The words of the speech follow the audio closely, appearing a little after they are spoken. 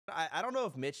I don't know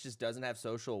if Mitch just doesn't have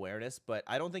social awareness, but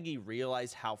I don't think he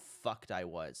realized how fucked I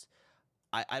was.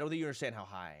 I don't think you understand how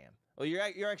high I am. Well,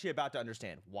 you're actually about to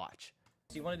understand. Watch.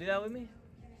 Do you want to do that with me?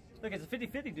 Look, it's a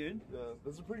 50-50, dude. Yeah,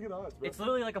 those are pretty good odds, bro. It's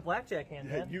literally like a blackjack hand,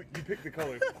 man. You pick the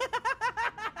color.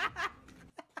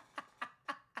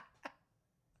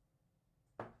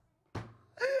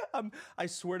 I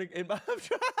swear to God, I'm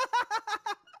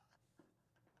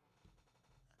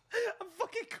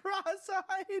fucking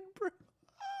cross-eyed, bro.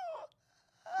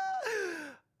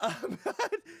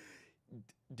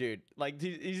 Dude, like,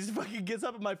 he just fucking gets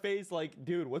up in my face like,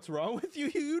 dude, what's wrong with you?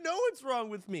 You know what's wrong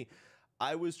with me.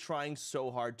 I was trying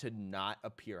so hard to not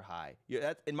appear high.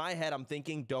 In my head, I'm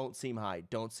thinking, don't seem high.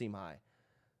 Don't seem high.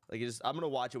 Like, I'm going to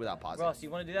watch it without pausing. Ross, you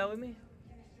want to do that with me?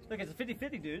 Look, it's a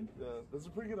 50-50, dude. Yeah, those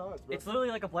are pretty good odds, bro. It's literally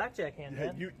like a blackjack hand,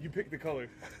 man. You pick the color.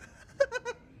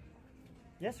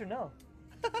 Yes or no?